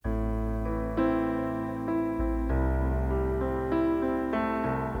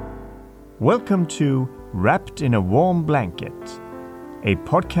Welcome to Wrapped in a Warm Blanket, a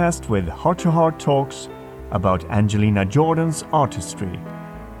podcast with heart-to-heart talks about Angelina Jordan's artistry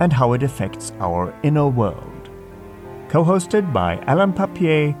and how it affects our inner world. Co-hosted by Alan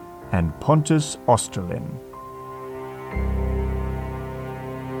Papier and Pontus Osterlin.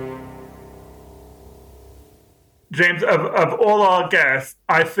 James, of all our guests,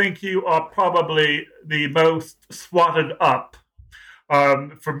 I think you are probably the most swatted up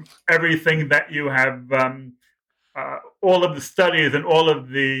from everything that you have, all of the studies and all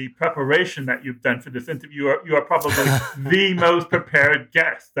of the preparation that you've done for this interview. You are probably the most prepared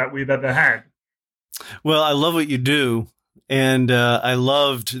guest that we've ever had. Well, I love what you do. And I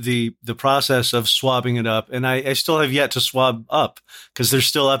loved the process of swabbing it up. And I still have yet to swab up because there's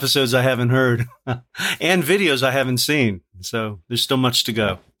still episodes I haven't heard and videos I haven't seen. So there's still much to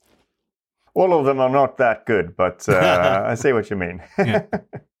go. All of them are not that good, but I see what you mean. Yeah.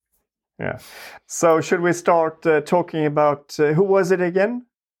 Yeah. So should we start talking about who was it again?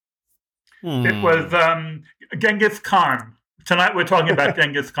 It was Genghis Khan. Tonight we're talking about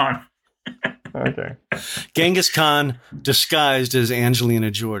Genghis Khan. Okay. Genghis Khan disguised as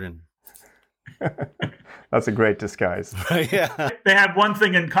Angelina Jordan. That's a great disguise. Yeah. They have one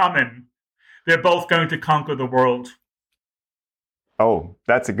thing in common. They're both going to conquer the world. Oh,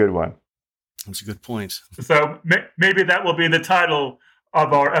 that's a good one. That's a good point. So maybe that will be the title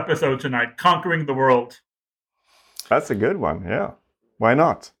of our episode tonight, Conquering the World. That's a good one, yeah. Why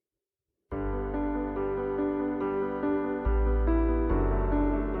not?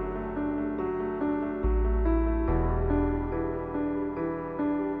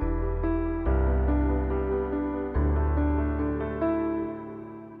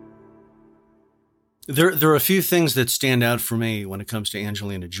 There are a few things that stand out for me when it comes to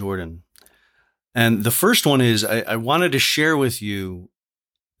Angelina Jordan. And the first one is I wanted to share with you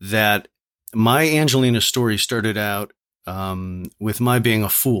that my Angelina story started out with my being a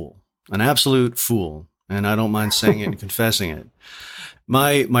fool, an absolute fool. And I don't mind saying it and confessing it.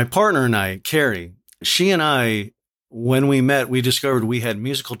 My partner and I, Carrie, she and I, when we met, we discovered we had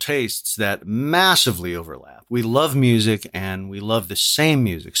musical tastes that massively overlap. We love music and we love the same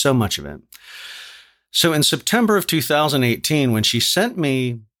music, so much of it. So in September of 2018, when she sent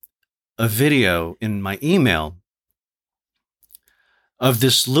me a video in my email of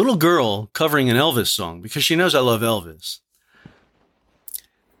this little girl covering an Elvis song, because she knows I love Elvis,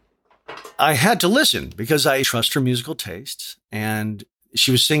 I had to listen because I trust her musical tastes. And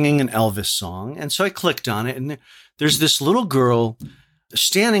she was singing an Elvis song. And so I clicked on it. And there's this little girl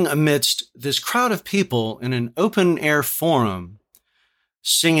standing amidst this crowd of people in an open air forum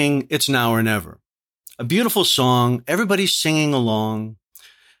singing It's Now or Never. A beautiful song. Everybody's singing along.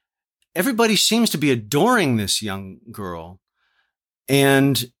 Everybody seems to be adoring this young girl.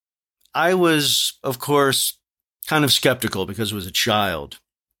 And I was, of course, kind of skeptical because it was a child.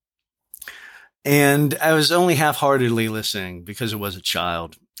 And I was only half-heartedly listening because it was a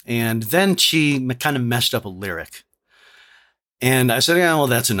child. And then she kind of messed up a lyric. And I said, yeah, well,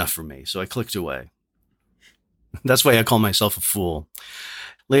 that's enough for me. So I clicked away. That's why I call myself a fool.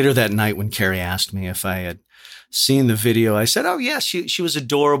 Later that night, when Carrie asked me if I had seen the video, I said, oh, yeah, she was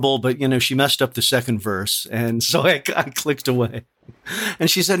adorable, but, she messed up the second verse. And so I clicked away. And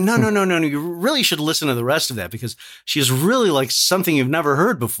she said, no, you really should listen to the rest of that because she's really like something you've never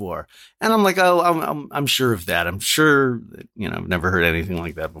heard before. And I'm like, oh, I'm sure of that. I'm sure that, I've never heard anything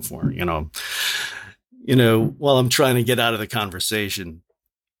like that before, while I'm trying to get out of the conversation.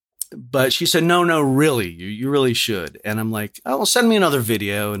 But she said, no, really, you really should. And I'm like, oh, well, send me another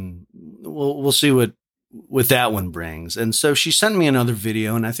video and we'll see what that one brings. And so she sent me another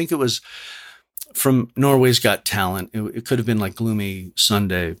video, and I think it was from Norway's Got Talent. It could have been like Gloomy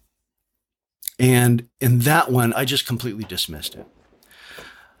Sunday. And in that one, I just completely dismissed it.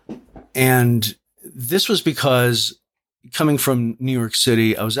 And this was because coming from New York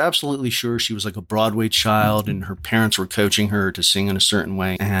City, I was absolutely sure she was like a Broadway child and her parents were coaching her to sing in a certain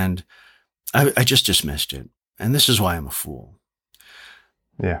way. And I just dismissed it. And this is why I'm a fool.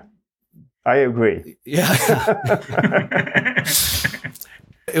 Yeah, I agree. Yeah.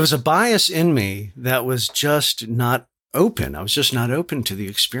 It was a bias in me that was just not open. I was just not open to the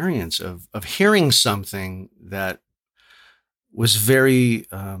experience of hearing something that was very,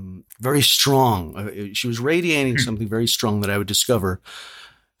 very strong. She was radiating something very strong that I would discover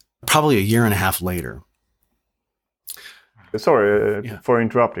probably a year and a half later. Sorry for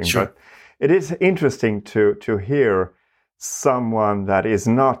interrupting, sure. But it is interesting to hear someone that is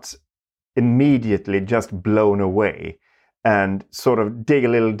not immediately just blown away and sort of dig a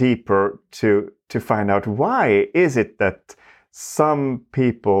little deeper to find out why is it that some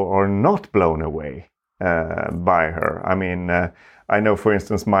people are not blown away by her. I mean, I know, for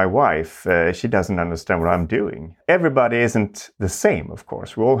instance, my wife, she doesn't understand what I'm doing. Everybody isn't the same, of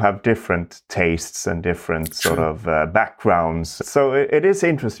course. We all have different tastes and different sort of backgrounds. So it is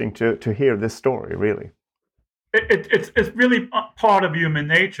interesting to hear this story, really. It's really part of human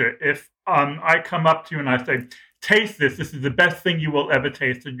nature. If I come up to you and I say, taste this, this is the best thing you will ever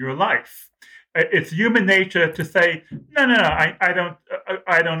taste in your life. It's human nature to say, no,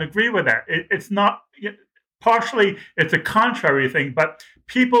 I don't agree with that. It's not, partially it's a contrary thing, but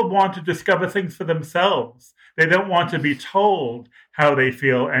people want to discover things for themselves. They don't want to be told how they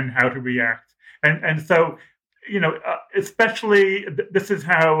feel and how to react. And so, especially this is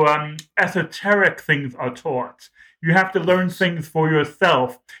how esoteric things are taught. You have to learn things for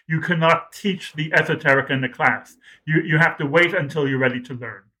yourself. You cannot teach the esoteric in the class. You have to wait until you're ready to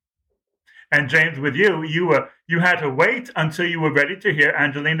learn. And James, with you had to wait until you were ready to hear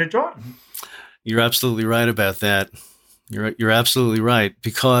Angelina Jordan. You're absolutely right about that. You're absolutely right,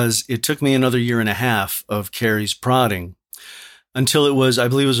 because it took me another year and a half of Carrie's prodding until it was, I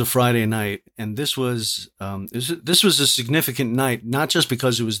believe, it was a Friday night, and this was a significant night, not just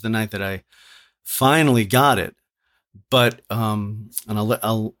because it was the night that I finally got it, but and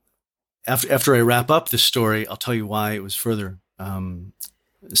I'll after I wrap up this story, I'll tell you why it was further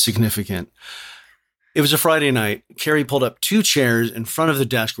significant. It was a Friday night. Carrie pulled up 2 chairs in front of the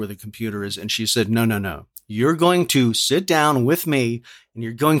desk where the computer is, and she said, no. You're going to sit down with me, and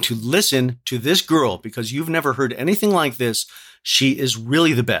you're going to listen to this girl because you've never heard anything like this. She is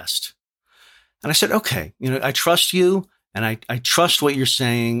really the best. And I said, okay, I trust you, and I trust what you're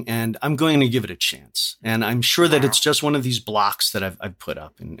saying, and I'm going to give it a chance. And I'm sure that it's just one of these blocks that I've put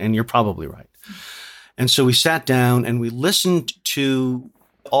up, and you're probably right. And so we sat down, and we listened to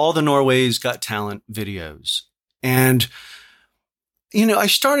all the Norway's Got Talent videos. And, I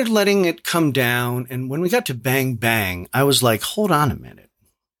started letting it come down. And when we got to Bang Bang, I was like, hold on a minute.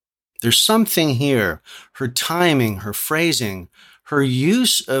 There's something here. Her timing, her phrasing, her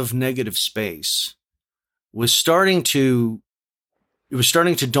use of negative space was starting to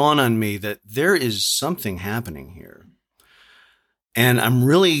dawn on me that there is something happening here. And I'm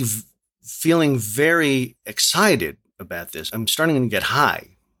really feeling very excited about this. I'm starting to get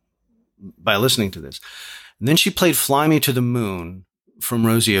high by listening to this. And then she played Fly Me to the Moon from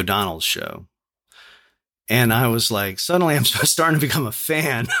Rosie O'Donnell's show. And I was like, suddenly I'm starting to become a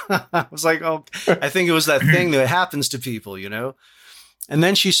fan. I was like, oh, I think it was that thing that happens to people, And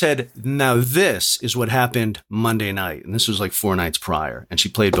then she said, now this is what happened Monday night. And this was like 4 nights prior. And she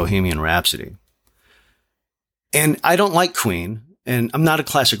played Bohemian Rhapsody. And I don't like Queen, and I'm not a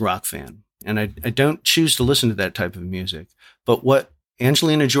classic rock fan. And I don't choose to listen to that type of music. But what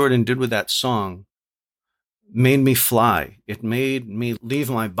Angelina Jordan did with that song made me fly. It made me leave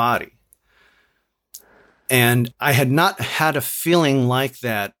my body. And I had not had a feeling like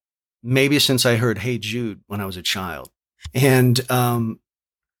that maybe since I heard Hey Jude when I was a child. And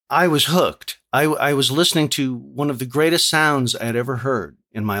I was hooked. I was listening to one of the greatest sounds I had ever heard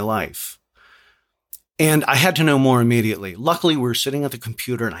in my life. And I had to know more immediately. Luckily, we were sitting at the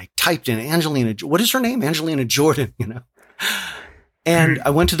computer and I typed in Angelina. What is her name? Angelina Jordan, And I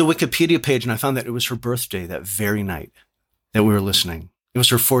went to the Wikipedia page and I found that it was her birthday that very night that we were listening. It was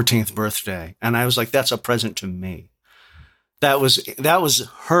her 14th birthday. And I was like, that's a present to me. That was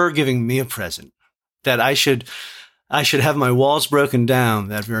her giving me a present, that I should have my walls broken down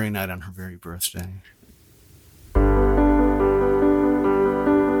that very night on her very birthday.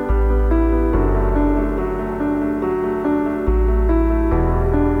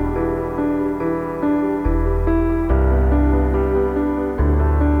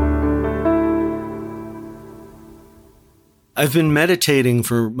 I've been meditating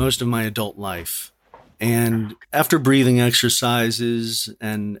for most of my adult life. And after breathing exercises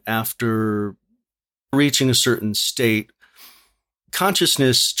and after reaching a certain state,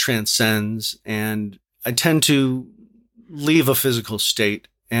 consciousness transcends, and I tend to leave a physical state,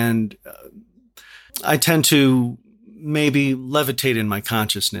 and I tend to maybe levitate in my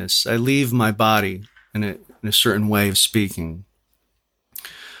consciousness. I leave my body in a certain way of speaking,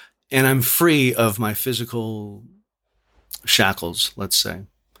 and I'm free of my physical shackles, let's say.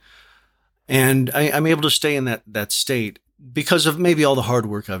 And I'm able to stay in that state because of maybe all the hard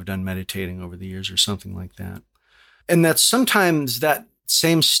work I've done meditating over the years or something like that. And that sometimes that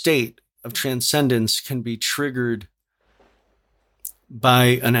same state of transcendence can be triggered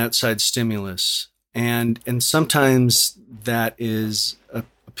by an outside stimulus. And sometimes that is a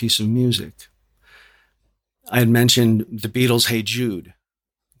piece of music. I had mentioned the Beatles' Hey Jude.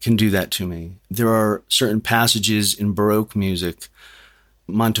 can do that to me. There are certain passages in Baroque music,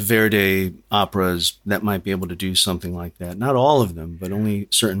 Monteverdi operas, that might be able to do something like that. Not all of them, but only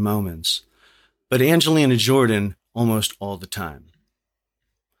certain moments. But Angelina Jordan, almost all the time.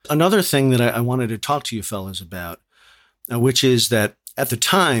 Another thing that I wanted to talk to you fellas about, which is that at the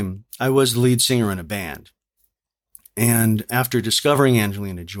time, I was the lead singer in a band. And after discovering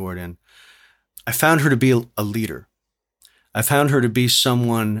Angelina Jordan, I found her to be a leader. I found her to be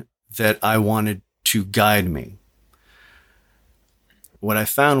someone that I wanted to guide me. What I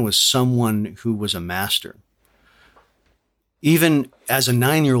found was someone who was a master. Even as a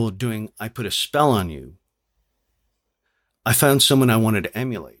 9-year-old doing I Put a Spell on You, I found someone I wanted to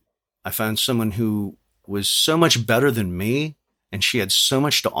emulate. I found someone who was so much better than me, and she had so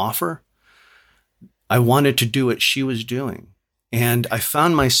much to offer. I wanted to do what she was doing. And I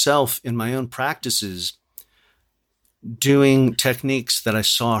found myself in my own practices doing techniques that I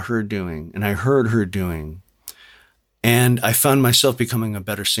saw her doing and I heard her doing. And I found myself becoming a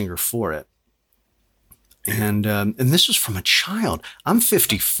better singer for it. And this was from a child. I'm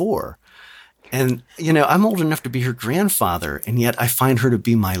 54. And, I'm old enough to be her grandfather. And yet I find her to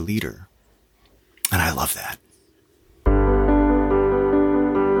be my leader. And I love that.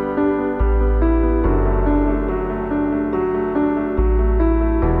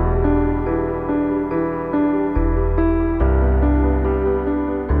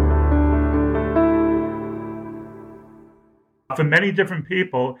 For many different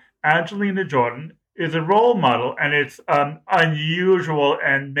people, Angelina Jordan is a role model, and it's unusual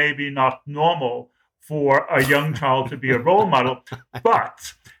and maybe not normal for a young child to be a role model.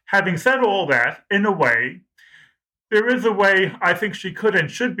 But having said all that, in a way, there is a way I think she could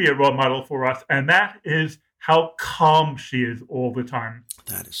and should be a role model for us, and that is how calm she is all the time.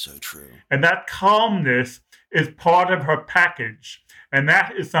 That is so true. And that calmness is part of her package. And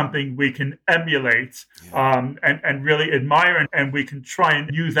that is something we can emulate and really admire, and we can try and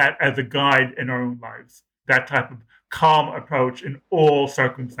use that as a guide in our own lives. That type of calm approach in all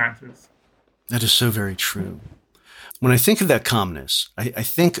circumstances. That is so very true. When I think of that calmness, I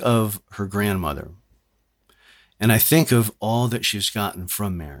think of her grandmother, and I think of all that she's gotten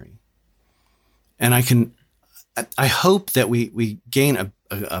from Mary. And I hope that we gain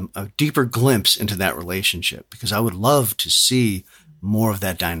a deeper glimpse into that relationship, because I would love to see more of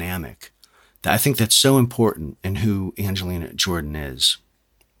that dynamic. I think that's so important in who Angelina Jordan is.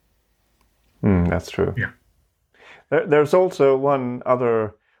 That's true. Yeah. There's also one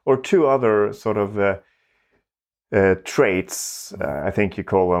other or two other sort of traits, I think you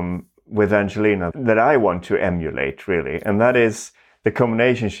call them, with Angelina that I want to emulate, really. And that is the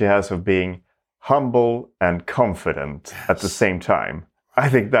combination she has of being humble and confident at the same time. I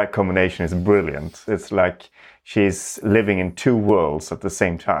think that combination is brilliant. It's like she's living in two worlds at the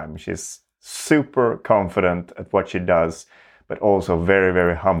same time. She's super confident at what she does, but also very,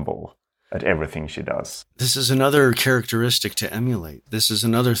 very humble at everything she does. This is another characteristic to emulate. This is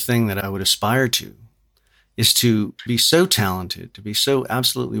another thing that I would aspire to, is to be so talented, to be so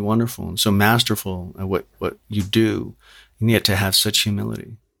absolutely wonderful and so masterful at what you do, and yet to have such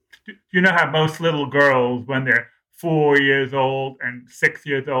humility. You know how most little girls, when they're 4 years old and 6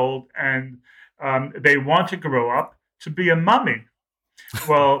 years old, and they want to grow up to be a mummy.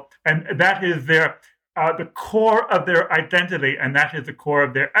 Well, and that is the core of their identity, and that is the core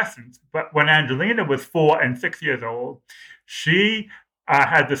of their essence. But when Angelina was 4 and 6 years old, she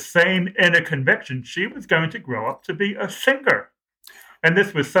had the same inner conviction. She was going to grow up to be a singer. And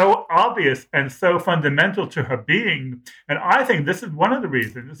this was so obvious and so fundamental to her being. And I think this is one of the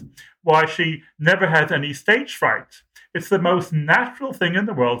reasons why she never has any stage fright. It's the most natural thing in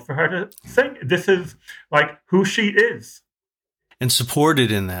the world for her to sing. This is like who she is. And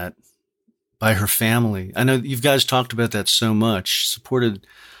supported in that by her family. I know you guys talked about that so much, supported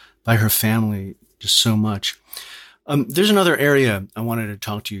by her family just so much. There's another area I wanted to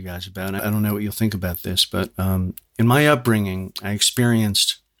talk to you guys about. I don't know what you'll think about this, but in my upbringing, I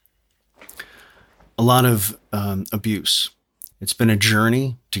experienced a lot of abuse. It's been a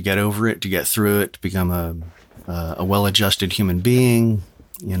journey to get over it, to get through it, to become a well-adjusted human being,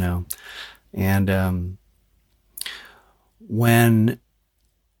 And when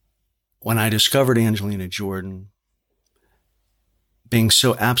I discovered Angelina Jordan being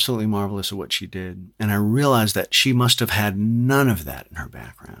so absolutely marvelous at what she did, and I realized that she must have had none of that in her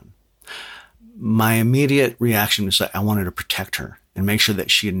background, my immediate reaction was that I wanted to protect her and make sure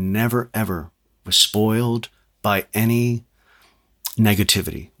that she had never, ever was spoiled by any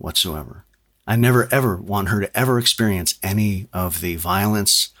negativity whatsoever. I never, ever want her to ever experience any of the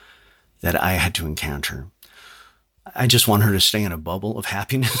violence that I had to encounter. I just want her to stay in a bubble of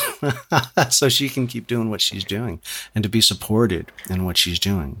happiness so she can keep doing what she's doing and to be supported in what she's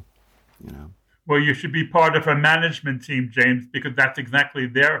doing, you know. Well, you should be part of a management team, James, because that's exactly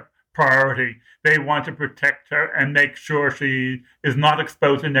their priority. They want to protect her and make sure she is not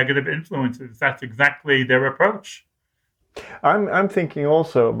exposed to negative influences. That's exactly their approach. I'm thinking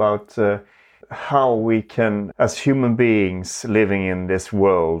also about how we can, as human beings living in this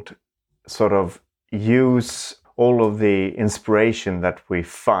world, sort of use all of the inspiration that we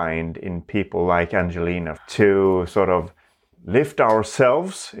find in people like Angelina to sort of lift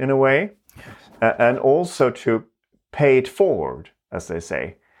ourselves in a way, and also to pay it forward, as they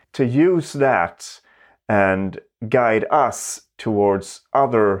say, to use that and guide us towards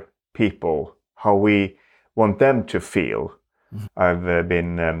other people, how we want them to feel. I've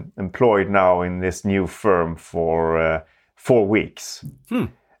been employed now in this new firm for 4 weeks.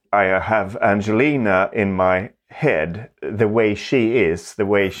 I have Angelina in my head, the way she is, the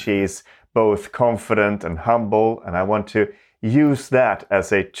way she's both confident and humble, and I want to use that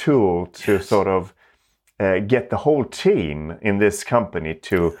as a tool to sort of get the whole team in this company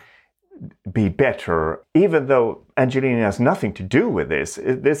to be better, even though Angelina has nothing to do with this.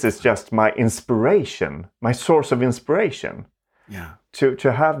 This is just my inspiration, my source of inspiration. Yeah.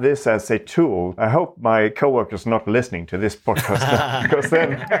 To have this as a tool. I hope my coworkers not listening to this podcast because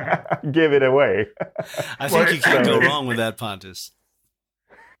then give it away. I think you can't go wrong with that, Pontus.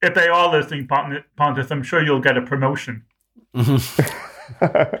 If they are listening, Pontus, I'm sure you'll get a promotion. Okay.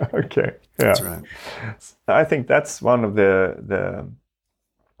 Yeah. That's right. I think that's one of the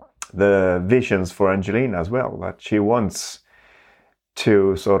visions for Angelina as well, that she wants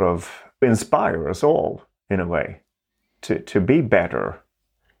to sort of inspire us all in a way. To be better,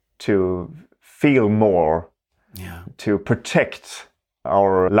 to feel more, to protect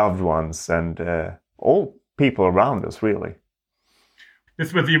our loved ones and all people around us, really.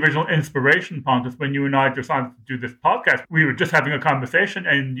 This was the original inspiration, Pontus, when you and I decided to do this podcast. We were just having a conversation,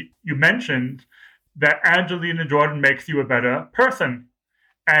 and you mentioned that Angelina Jordan makes you a better person.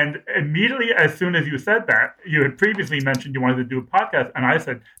 And immediately, as soon as you said that, you had previously mentioned you wanted to do a podcast, and I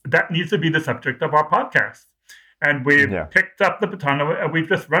said, that needs to be the subject of our podcast. And we picked up the baton and we've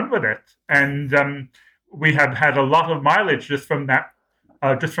just run with it. And we have had a lot of mileage just from that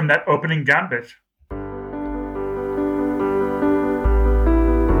opening gambit.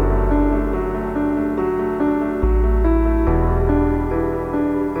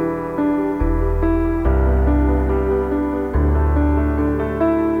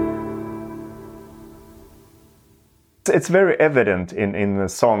 It's very evident in a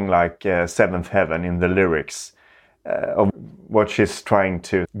song like Seventh Heaven, in the lyrics, of what she's trying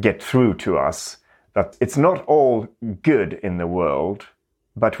to get through to us, that it's not all good in the world,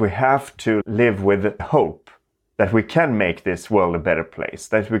 but we have to live with hope that we can make this world a better place,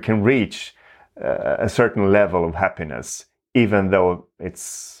 that we can reach a certain level of happiness, even though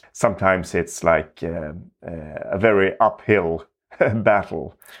sometimes it's like a very uphill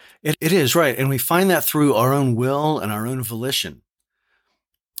battle. It is, right. And we find that through our own will and our own volition.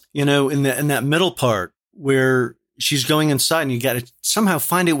 You know, in that middle part where she's going inside and you got to somehow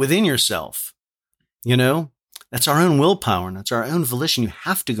find it within yourself. You know, that's our own willpower and that's our own volition. You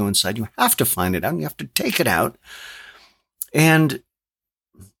have to go inside. You have to find it out and you have to take it out. And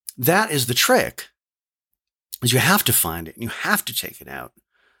that is the trick, is you have to find it and you have to take it out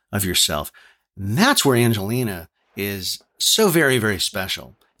of yourself. And that's where Angelina is so very, very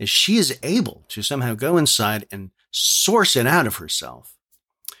special, is she is able to somehow go inside and source it out of herself.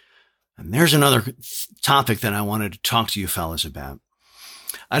 And there's another topic that I wanted to talk to you fellas about.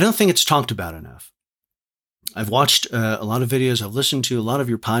 I don't think it's talked about enough. I've watched a lot of videos. I've listened to a lot of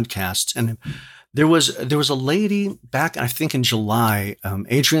your podcasts, and there was a lady back, I think in July,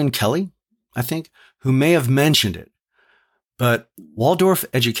 Adrienne Kelly, I think, who may have mentioned it. But Waldorf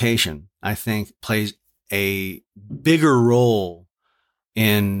education, I think, plays a bigger role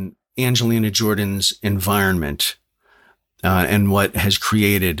in Angelina Jordan's environment and what has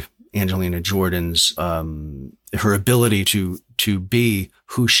created Angelina Jordan's her ability to be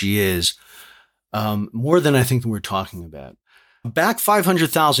who she is, more than I think we're talking about. Back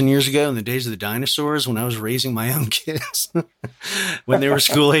 500,000 years ago, in the days of the dinosaurs, when I was raising my own kids, when they were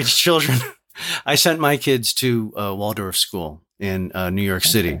school-age children, I sent my kids to Waldorf school in New York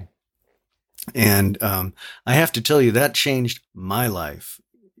City. Okay. And I have to tell you, that changed my life.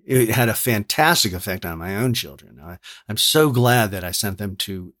 It had a fantastic effect on my own children. I'm so glad that I sent them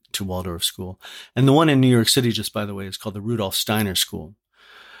to Waldorf school. And the one in New York City, just by the way, is called the Rudolf Steiner School.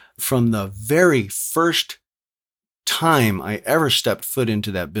 From the very first time I ever stepped foot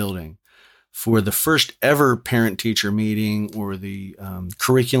into that building, for the first ever parent-teacher meeting or the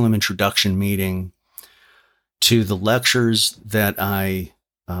curriculum introduction meeting, to the lectures that I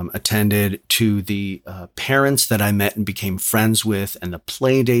attended, to the parents that I met and became friends with, and the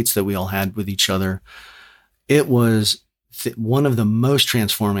play dates that we all had with each other. It was one of the most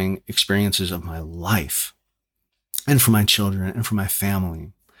transforming experiences of my life, and for my children and for my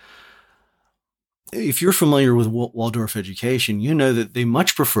family. If you're familiar with Waldorf education, you know that they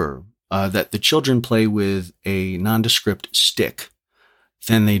much prefer that the children play with a nondescript stick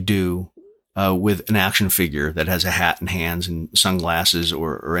than they do with an action figure that has a hat and hands and sunglasses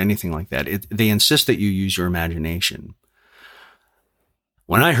or anything like that. They insist that you use your imagination.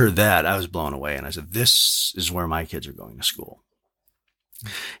 When I heard that, I was blown away, and I said, this is where my kids are going to school.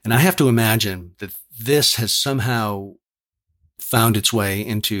 And I have to imagine that this has somehow found its way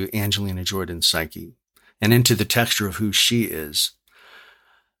into Angelina Jordan's psyche and into the texture of who she is.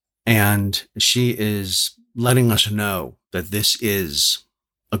 And she is letting us know that this is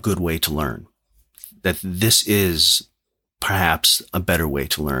a good way to learn, that this is perhaps a better way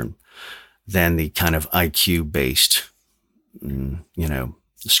to learn than the kind of IQ-based,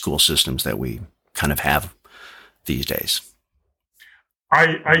 school systems that we kind of have these days.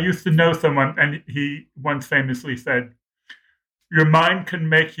 I used to know someone, and he once famously said, your mind can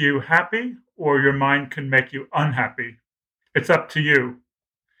make you happy or your mind can make you unhappy. It's up to you.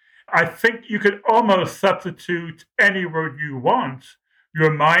 I think you could almost substitute any word you want.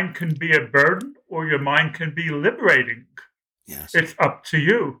 Your mind can be a burden or your mind can be liberating. Yes. It's up to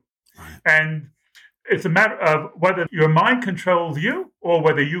you. Right. And it's a matter of whether your mind controls you or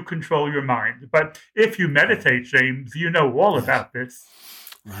whether you control your mind. But if you meditate, James, you know all about this.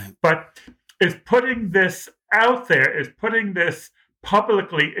 Right. But it's putting this out there, is putting this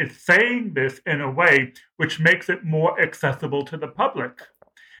publicly, is saying this in a way which makes it more accessible to the public.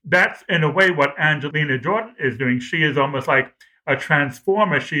 That's in a way what Angelina Jordan is doing. She is almost like a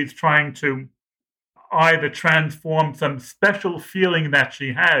transformer. She's trying to either transform some special feeling that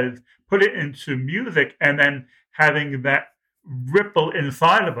she has, put it into music, and then having that ripple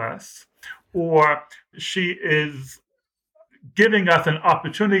inside of us, or she is giving us an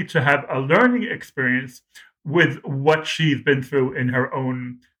opportunity to have a learning experience with what she's been through in her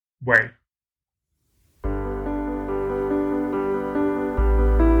own way.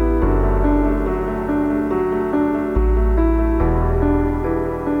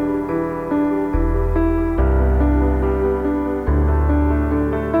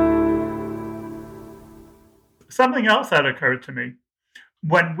 Something else that occurred to me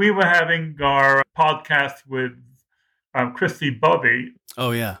when we were having our podcast with Christy Bovey.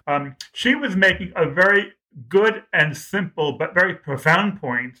 Oh, yeah. She was making a very good and simple but very profound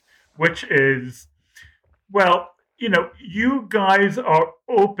point, which is, well, you guys are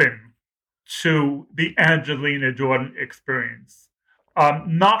open to the Angelina Jordan experience.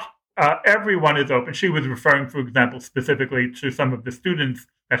 Not everyone is open. She was referring, for example, specifically to some of the students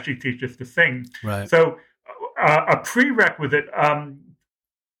that she teaches to sing. Right. So a prerequisite,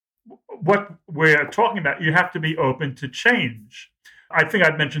 what we're talking about, you have to be open to change. I think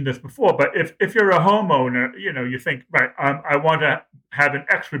I've mentioned this before, but if you're a homeowner, you think, right, I want to have an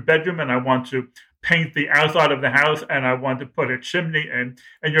extra bedroom and I want to paint the outside of the house and I want to put a chimney in,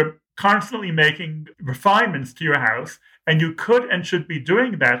 and you're constantly making refinements to your house, and you could and should be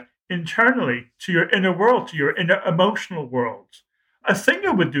doing that internally to your inner world, to your inner emotional world. A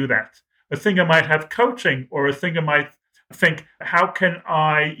singer would do that. A singer might have coaching, or a singer might think, how can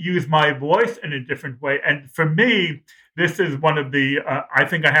I use my voice in a different way? And for me, this is one of the, I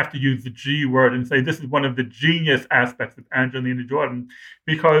think I have to use the G word and say this is one of the genius aspects of Angelina Jordan,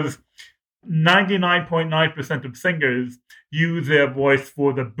 because 99.9% of singers use their voice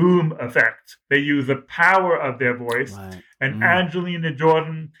for the boom effect. They use the power of their voice. Right. And Angelina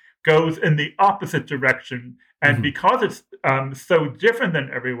Jordan goes in the opposite direction. And because it's so different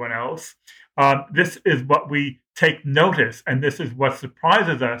than everyone else, this is what we take notice, and this is what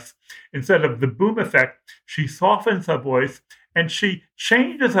surprises us. Instead of the boom effect, she softens her voice, and she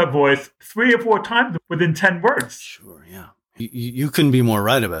changes her voice 3 or 4 times within 10 words. Sure, yeah. You couldn't be more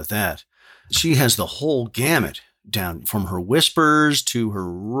right about that. She has the whole gamut down, from her whispers to her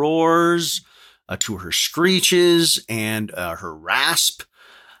roars, to her screeches and her rasp.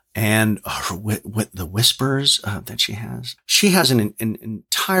 And the whispers that she has. She has an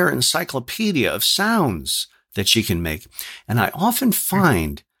entire encyclopedia of sounds that she can make. And I often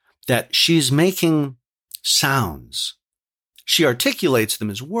find that she's making sounds. She articulates them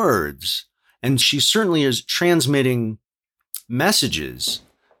as words, and she certainly is transmitting messages,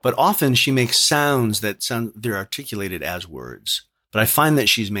 but often she makes sounds that they're articulated as words. but I find that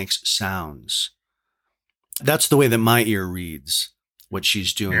she makes sounds. That's the way that my ear reads what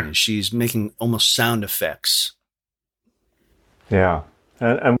she's doing. Yeah. Is she's making almost sound effects. Yeah.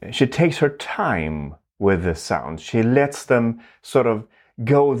 And she takes her time with the sounds. She lets them sort of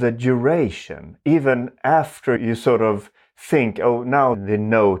go the duration, even after you sort of think, oh, now the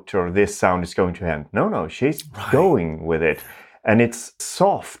note or this sound is going to end. No, she's going with it. And it's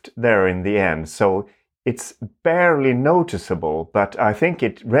soft there in the end. So it's barely noticeable, but I think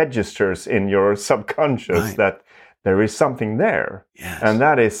it registers in your subconscious that there is something there. Yes. And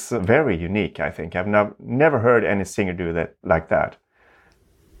that is very unique, I think. I've never heard any singer do that like that.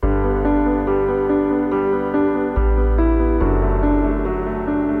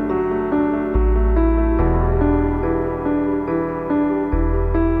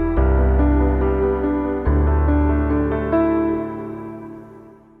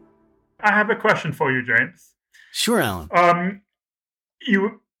 I have a question for you, James. Sure, Alan.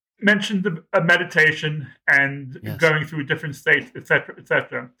 You mentioned a meditation and Yes. going through different states, etc.,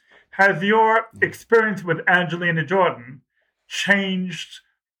 etc. Has your experience with Angelina Jordan changed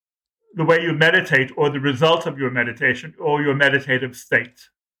the way you meditate or the result of your meditation or your meditative state?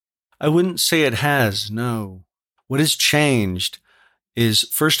 I wouldn't say it has, no. What has changed is,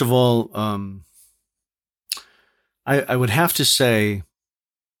 first of all, I would have to say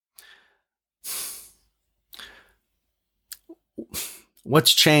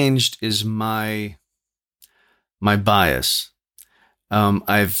what's changed is my bias.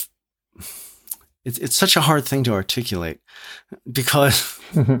 It's such a hard thing to articulate because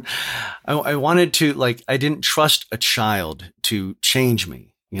I wanted to, like, I didn't trust a child to change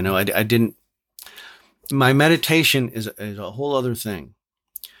me. You know, I didn't. My meditation is a whole other thing.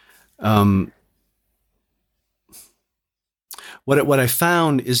 What I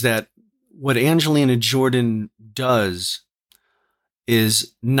found is that what Angelina Jordan does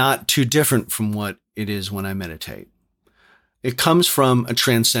is not too different from what it is when I meditate. It comes from a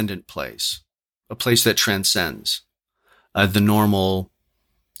transcendent place, a place that transcends the normal,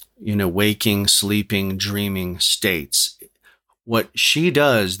 waking, sleeping, dreaming states. What she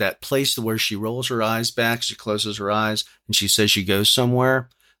does, that place where she rolls her eyes back, she closes her eyes, and she says she goes somewhere,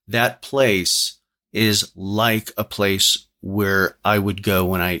 that place is like a place where I would go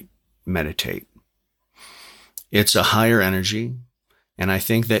when I meditate. It's a higher energy. And I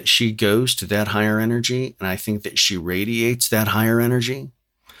think that she goes to that higher energy, and I think that she radiates that higher energy.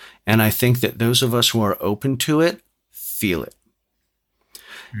 And I think that those of us who are open to it feel it.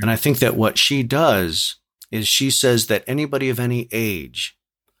 Mm-hmm. And I think that what she does is she says that anybody of any age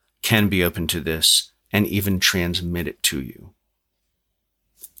can be open to this and even transmit it to you,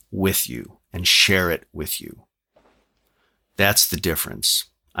 with you, and share it with you. That's the difference.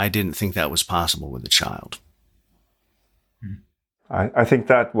 I didn't think that was possible with a child. I think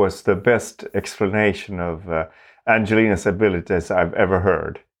that was the best explanation of Angelina's abilities I've ever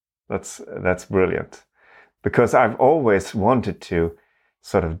heard. That's brilliant. Because I've always wanted to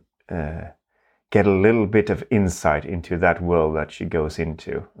sort of get a little bit of insight into that world that she goes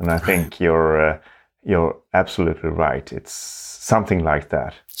into. And I think you're absolutely right. It's something like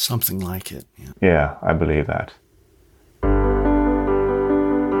that. Something like it. Yeah, yeah, I believe that.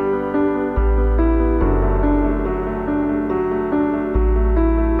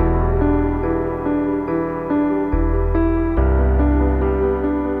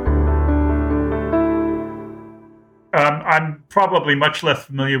 I'm probably much less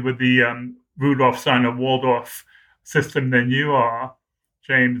familiar with the Rudolf Steiner Waldorf system than you are,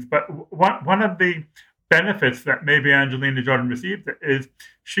 James. But one of the benefits that maybe Angelina Jordan received is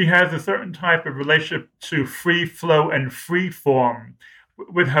she has a certain type of relationship to free flow and free form.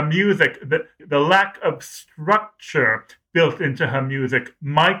 With her music, the lack of structure built into her music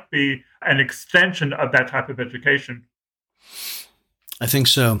might be an extension of that type of education. I think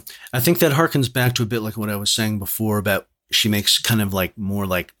so. I think that harkens back to a bit like what I was saying before about she makes kind of like more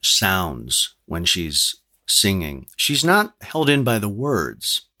like sounds when she's singing. She's not held in by the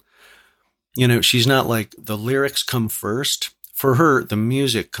words. She's not like the lyrics come first. For her, the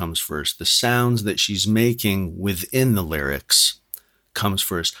music comes first. The sounds that she's making within the lyrics comes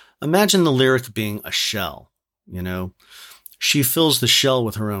first. Imagine the lyric being a shell, She fills the shell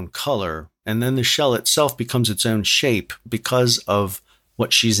with her own color, and then the shell itself becomes its own shape because of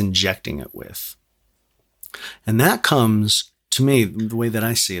what she's injecting it with. And that comes, to me, the way that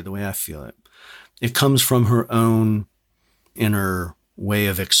I see it, the way I feel it, it comes from her own inner way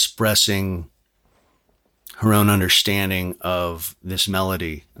of expressing her own understanding of this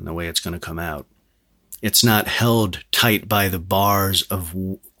melody and the way it's going to come out. It's not held tight by the bars of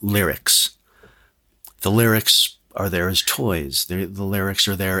lyrics. The lyrics are there as toys. The lyrics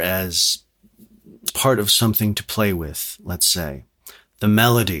are there as part of something to play with, let's say. The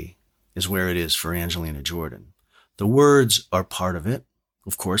melody is where it is for Angelina Jordan. The words are part of it.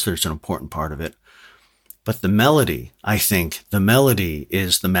 Of course, there's an important part of it. But the melody, I think, the melody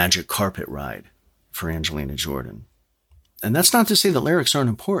is the magic carpet ride for Angelina Jordan. And that's not to say that lyrics aren't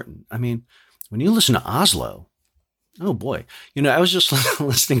important. I mean, when you listen to Oslo, oh boy, I was just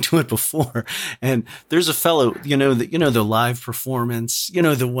listening to it before, and there's a fellow, the live performance,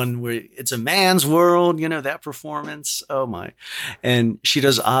 the one where it's a man's world, that performance. Oh my. And she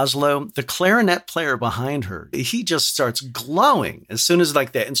does Oslo. The clarinet player behind her, he just starts glowing. As soon as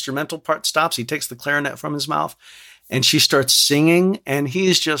like the instrumental part stops, he takes the clarinet from his mouth and she starts singing, and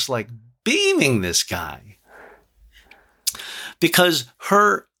he's just like beaming this guy because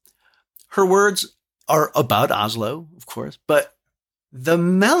her words are about Oslo, of course, but the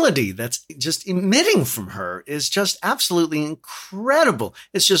melody that's just emitting from her is just absolutely incredible.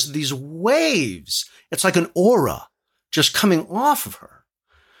 It's just these waves. It's like an aura just coming off of her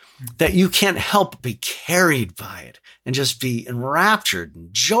that you can't help but be carried by it and just be enraptured and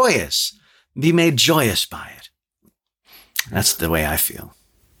joyous, be made joyous by it. That's the way I feel.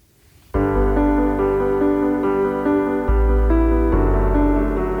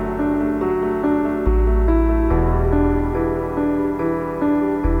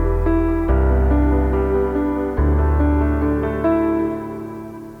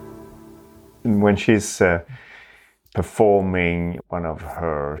 When she's performing one of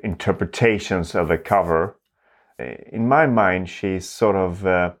her interpretations of a cover, in my mind, she's sort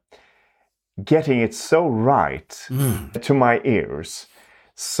of getting it so right to my ears.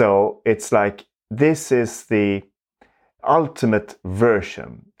 So it's like, this is the ultimate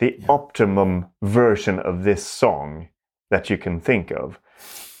version, the optimum version of this song that you can think of.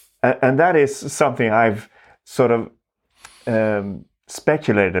 And that is something I've sort of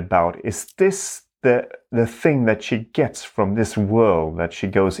speculated about. Is this the thing that she gets from this world that she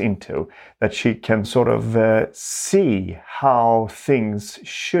goes into, that she can sort of see how things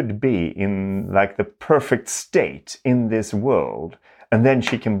should be in like the perfect state in this world, and then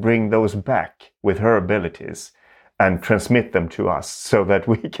she can bring those back with her abilities and transmit them to us so that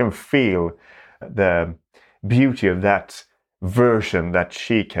we can feel the beauty of that version that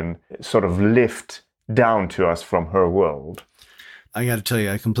she can sort of lift down to us from her world. I got to tell you,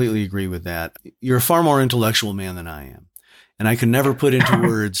 I completely agree with that. You're a far more intellectual man than I am. And I can never put into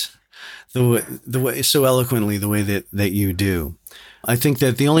words the way so eloquently the way that you do. I think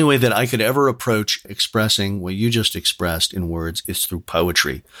that the only way that I could ever approach expressing what you just expressed in words is through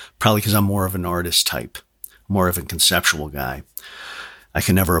poetry, probably because I'm more of an artist type, more of a conceptual guy. I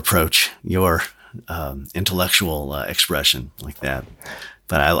can never approach your intellectual expression like that.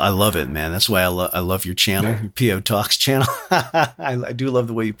 But I love it, man. That's why I love your channel, your P.O. Talks channel. I do love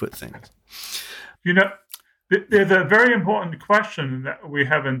the way you put things. There's a very important question that we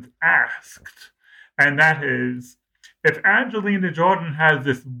haven't asked, and that is, if Angelina Jordan has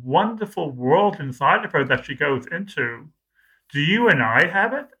this wonderful world inside of her that she goes into, do you and I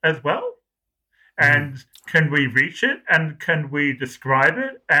have it as well? And can we reach it? And can we describe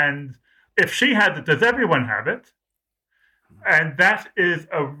it? And if she has it, does everyone have it? And that is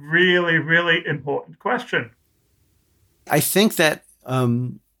a really, really important question. I think that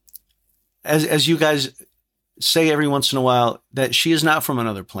as you guys say every once in a while, that she is not from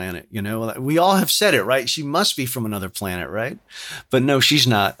another planet. We all have said it, right? She must be from another planet, right? But no, she's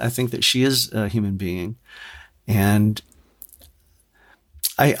not. I think that she is a human being. And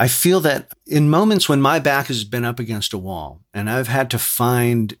I feel that in moments when my back has been up against a wall and I've had to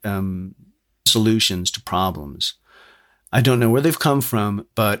find solutions to problems, I don't know where they've come from,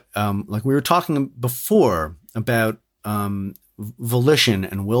 but like we were talking before about volition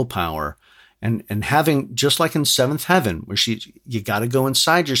and willpower and having, just like in Seventh Heaven, where you got to go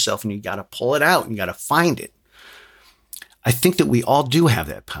inside yourself and you got to pull it out and you got to find it. I think that we all do have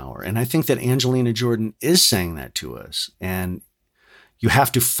that power. And I think that Angelina Jordan is saying that to us. And you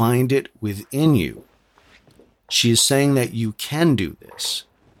have to find it within you. She is saying that you can do this.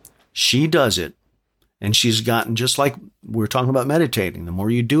 She does it. And she's gotten, just like we're talking about meditating, the more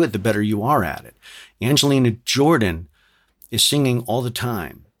you do it, the better you are at it. Angelina Jordan is singing all the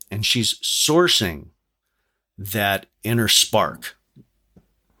time, and she's sourcing that inner spark.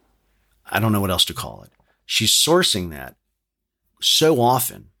 I don't know what else to call it. She's sourcing that so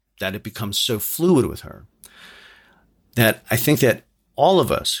often that it becomes so fluid with her that I think that all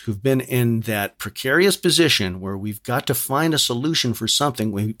of us who've been in that precarious position where we've got to find a solution for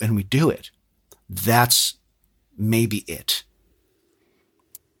something, and we do it, that's maybe it.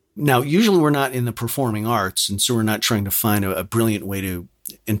 Now, usually we're not in the performing arts, and so we're not trying to find a brilliant way to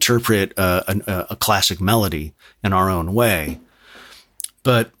interpret a classic melody in our own way.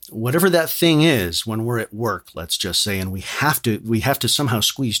 But whatever that thing is, when we're at work, let's just say, and we have to somehow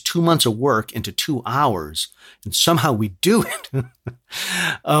squeeze 2 months of work into 2 hours, and somehow we do it,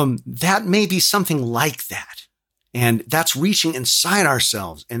 that may be something like that. And that's reaching inside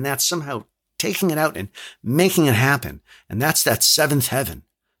ourselves, and that's somehow taking it out and making it happen. And that's that seventh heaven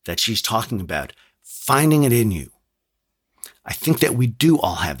that she's talking about, finding it in you. I think that we do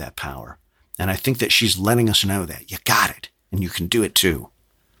all have that power. And I think that she's letting us know that you got it and you can do it too.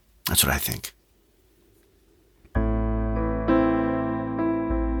 That's what I think.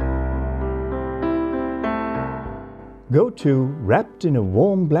 Go to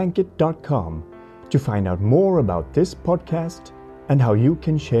wrappedinawarmblanket.com to find out more about this podcast and how you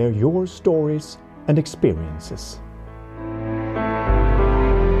can share your stories and experiences.